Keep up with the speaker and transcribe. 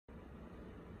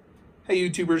Hey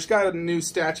YouTubers, got a new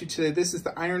statue today. This is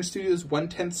the Antman Studio's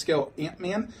 1/10 scale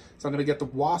Ant-Man. So I'm going to get the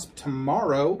wasp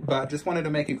tomorrow, but just wanted to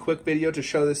make a quick video to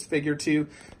show this figure to you.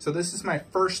 So this is my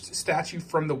first statue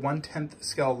from the 1/10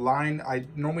 scale line. I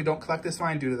normally don't collect this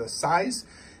line due to the size.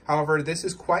 However, this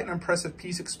is quite an impressive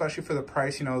piece, especially for the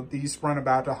price. You know, these run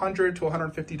about $100 to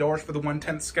 $150 for the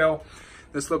 1/10 scale.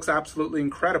 This looks absolutely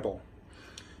incredible.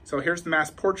 So here's the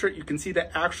mass portrait. You can see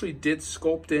that actually did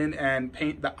sculpt in and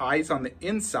paint the eyes on the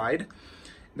inside.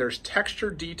 There's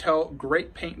texture, detail,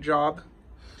 great paint job,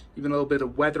 even a little bit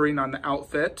of weathering on the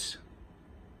outfit.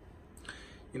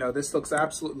 You know, this looks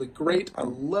absolutely great. I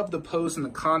love the pose and the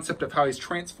concept of how he's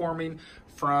transforming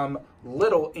from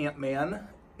little Ant-Man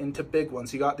into big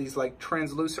ones. You got these like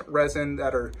translucent resin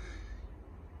that are,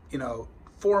 you know,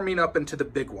 forming up into the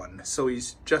big one. So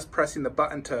he's just pressing the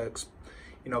button to,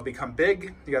 you know, become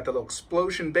big. You got the little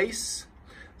explosion base.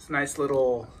 It's a nice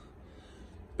little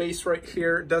base right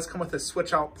here. It does come with a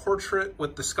switch out portrait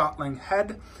with the Scott Lang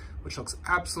head, which looks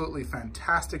absolutely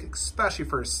fantastic, especially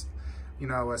for, you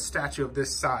know, a statue of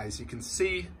this size. You can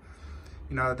see,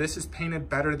 you know, this is painted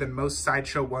better than most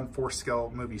Sideshow 1/4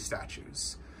 scale movie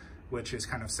statues, which is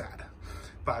kind of sad.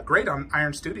 But great on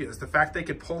Antman Studios. The fact they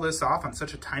could pull this off on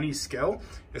such a tiny scale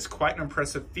is quite an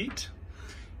impressive feat.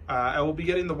 I will be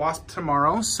getting the wasp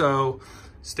tomorrow, so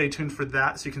stay tuned for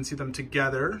that so you can see them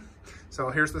together. So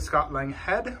here's the Scott Lang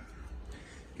head.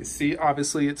 You can see,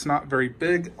 obviously, it's not very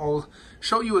big. I'll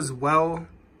show you as well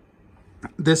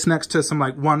this next to some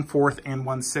like 1/4 and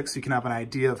 1/6, so you can have an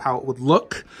idea of how it would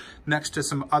look next to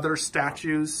some other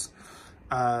statues.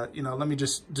 You know, let me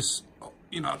just,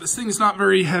 you know, this thing is not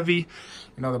very heavy.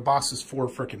 You know, the boss is 4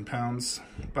 freaking pounds.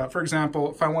 But for example,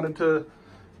 if I wanted to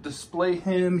display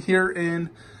him here in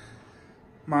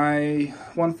my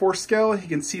 1/4 scale, you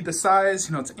can see the size.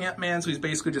 You know, it's Ant-Man, so he's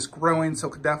basically just growing, so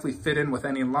it could definitely fit in with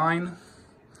any line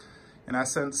in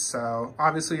essence. So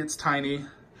obviously it's tiny.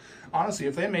 Honestly,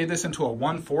 if they made this into a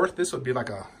 1/4, this would be like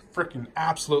a freaking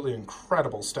absolutely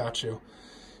incredible statue.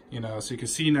 You know, so you can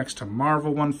see next to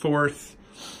Marvel 1/4.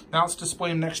 Now let's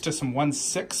display him next to some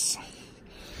 1/6.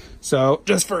 So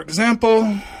just for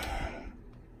example,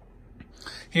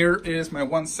 here is my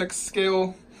 1/6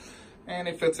 scale, and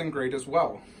it fits in great as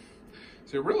well.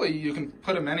 So really, you can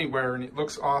put him anywhere and it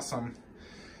looks awesome.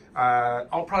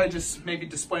 I'll probably just maybe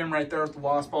display him right there at the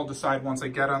wasp. I'll decide once I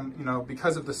get him. You know,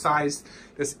 because of the size,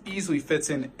 this easily fits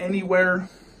in anywhere,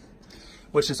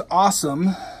 which is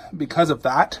awesome because of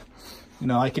that. You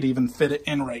know, I could even fit it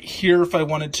in right here if I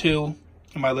wanted to.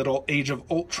 In my little Age of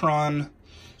Ultron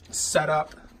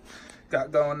setup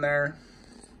got going there.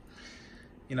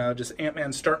 You know, just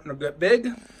Ant-Man starting to get big.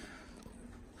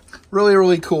 Really,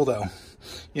 really cool though.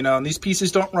 You know, and these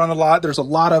pieces don't run a lot. There's a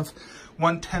lot of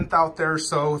 1/10 out there.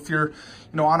 So if you're,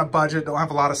 you know, on a budget, don't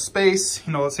have a lot of space,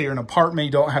 you know, let's say you're in an apartment,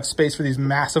 you don't have space for these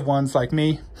massive ones like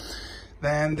me,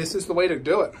 then this is the way to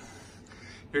do it.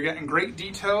 You're getting great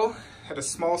detail at a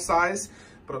small size,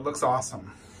 but it looks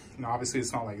awesome. You know, obviously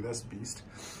it's not like this beast.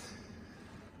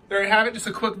 There you have it, just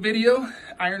a quick video.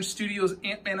 Antman Studios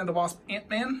Ant-Man and the Wasp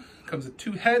Ant-Man. Comes with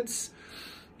 2 heads.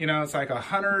 You know, it's like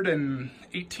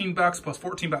 $118 plus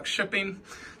 $14 shipping.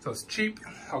 So it's cheap.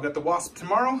 I'll get the wasp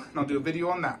tomorrow and I'll do a video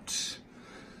on that.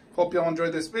 Hope y'all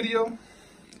enjoyed this video.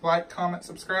 Like, comment,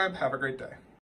 subscribe. Have a great day.